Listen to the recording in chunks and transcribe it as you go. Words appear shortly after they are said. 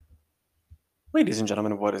Ladies and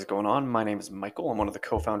gentlemen, what is going on? My name is Michael. I'm one of the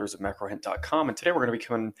co-founders of MacroHint.com, and today we're going to be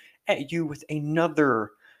coming at you with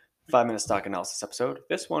another 5-minute stock analysis episode.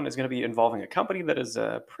 This one is going to be involving a company that is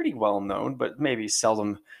pretty well known, but maybe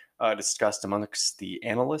seldom discussed amongst the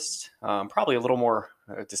analysts. Probably a little more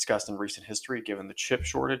discussed in recent history, given the chip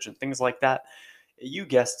shortage and things like that. You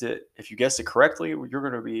guessed it. If you guessed it correctly, you're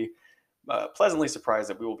going to be pleasantly surprised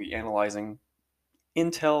that we will be analyzing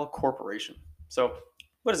Intel Corporation. So,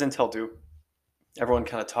 what does Intel do? Everyone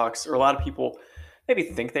kind of talks, or a lot of people maybe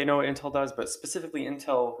think they know what Intel does, but specifically,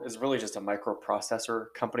 Intel is really just a microprocessor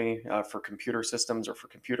company for computer systems or for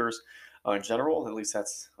computers in general. At least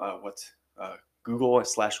that's what Google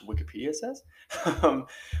slash Wikipedia says. But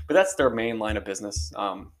that's their main line of business.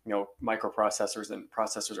 Microprocessors and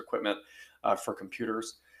processors equipment for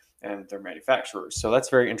computers and their manufacturers. So that's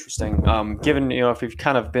very interesting. Given if you've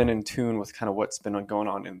kind of been in tune with kind of what's been going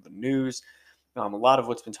on in the news. A lot of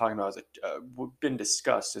what's been talking about been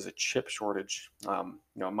discussed is a chip shortage.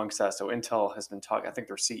 Amongst that, so Intel has been talking. I think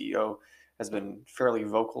their CEO has been fairly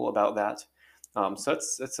vocal about that. So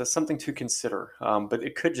it's something to consider. But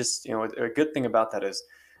it could just, a good thing about that is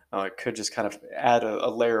it could just kind of add a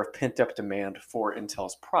layer of pent up demand for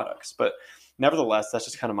Intel's products. But nevertheless, that's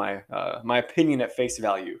just kind of my opinion at face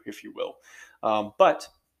value, if you will. But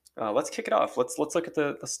let's kick it off. Let's look at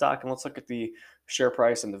the stock and let's look at the share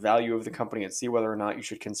price and the value of the company and see whether or not you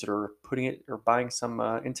should consider putting it or buying some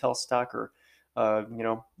Intel stock or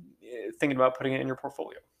thinking about putting it in your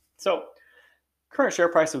portfolio. So current share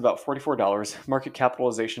price of about $44, market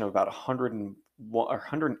capitalization of about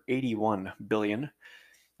 181 billion.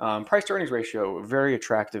 Price to earnings ratio very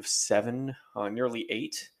attractive 7, nearly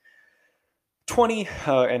 8. 20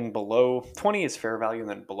 and below 20 is fair value, and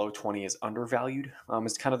then below 20 is undervalued.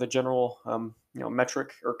 Is kind of the general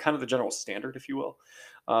metric, or kind of the general standard, if you will.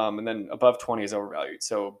 And then above 20 is overvalued.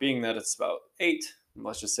 So being that it's about 8,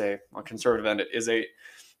 let's just say on conservative end it is 8.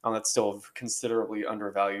 That's still considerably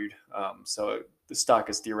undervalued. So the stock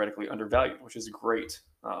is theoretically undervalued, which is great,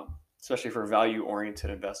 especially for value-oriented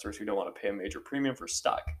investors who don't want to pay a major premium for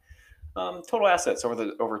stock. Total assets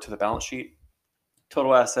over to the balance sheet.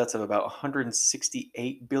 Total assets of about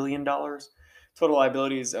 $168 billion. Total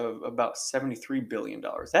liabilities of about $73 billion.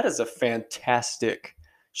 That is a fantastic,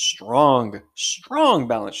 strong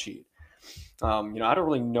balance sheet. I don't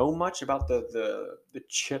really know much about the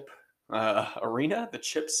chip arena, the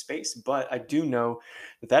chip space, but I do know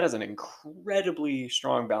that is an incredibly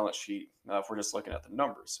strong balance sheet if we're just looking at the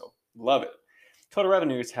numbers. So love it. Total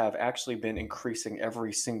revenues have actually been increasing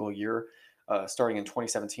every single year. Starting in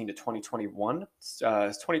 2017 to 2021.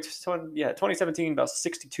 2017 about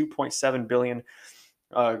 62.7 billion.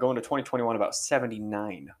 Going to 2021 about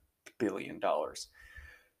 $79 billion.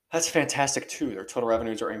 That's fantastic too. Their total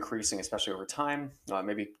revenues are increasing, especially over time.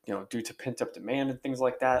 Maybe due to pent up demand and things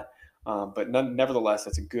like that. But nevertheless,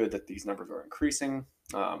 it's good that these numbers are increasing.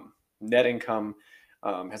 Net income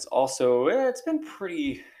has also it's been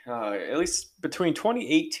pretty at least between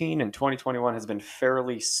 2018 and 2021 has been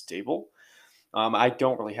fairly stable. I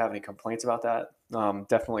don't really have any complaints about that.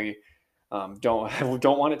 Definitely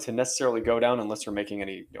don't want it to necessarily go down unless you're making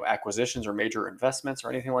any acquisitions or major investments or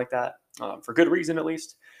anything like that, for good reason at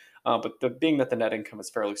least. But being that the net income is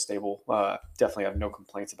fairly stable, definitely have no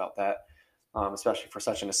complaints about that, especially for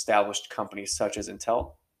such an established company such as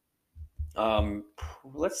Intel.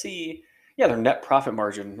 Let's see. Yeah, their net profit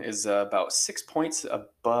margin is about 6 points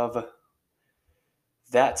above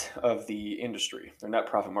that of the industry. Their net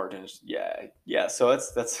profit margin is so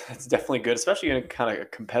that's definitely good, especially in a kind of a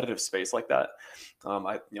competitive space like that.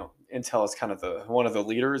 Intel is kind of one of the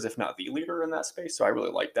leaders, if not the leader in that space, so I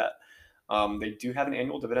really like that. They do have an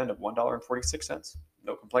annual dividend of $1.46.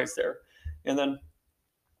 No complaints there. And then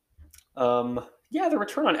the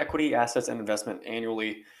return on equity, assets, and investment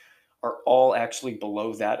annually are all actually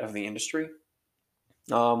below that of the industry.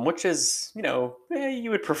 Which is, you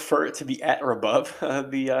would prefer it to be at or above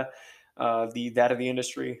the that of the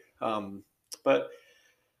industry. But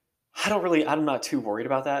I'm not too worried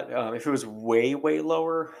about that. If it was way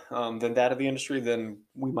lower than that of the industry, then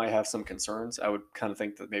we might have some concerns. I would kind of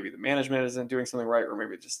think that maybe the management isn't doing something right, or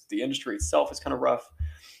maybe just the industry itself is kind of rough.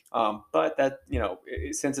 But that,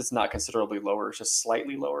 since it's not considerably lower, it's just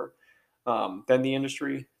slightly lower than the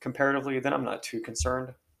industry comparatively, then I'm not too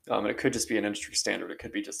concerned. And it could just be an industry standard. It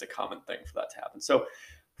could be just a common thing for that to happen. So,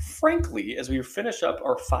 frankly, as we finish up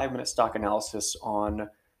our 5-minute stock analysis on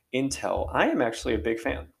Intel, I am actually a big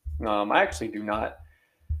fan. I actually do not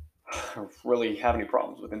really have any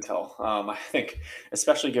problems with Intel. I think,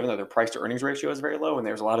 especially given that their price to earnings ratio is very low and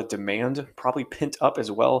there's a lot of demand probably pent up as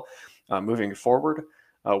well moving forward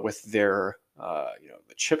with their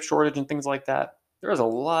the chip shortage and things like that. There is a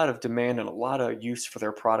lot of demand and a lot of use for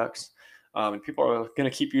their products. And people are going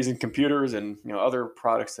to keep using computers and other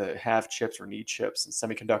products that have chips or need chips and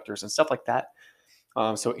semiconductors and stuff like that.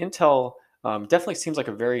 So Intel definitely seems like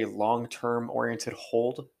a very long-term oriented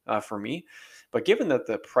hold for me. But given that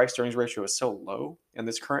the price to earnings ratio is so low in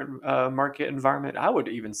this current market environment, I would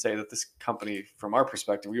even say that this company, from our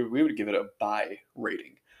perspective, we would give it a buy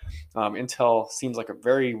rating. Intel seems like a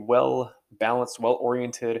very well balanced, well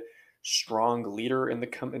oriented, strong leader in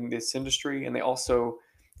this industry, and they also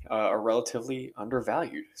are relatively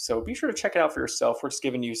undervalued. So be sure to check it out for yourself. We're just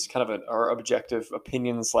giving you kind of our objective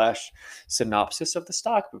opinion slash synopsis of the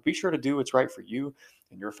stock, but be sure to do what's right for you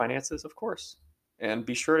and your finances, of course. And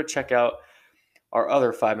be sure to check out our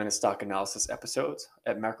other 5 minute stock analysis episodes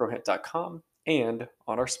at macrohint.com and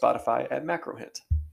on our Spotify at MacroHint.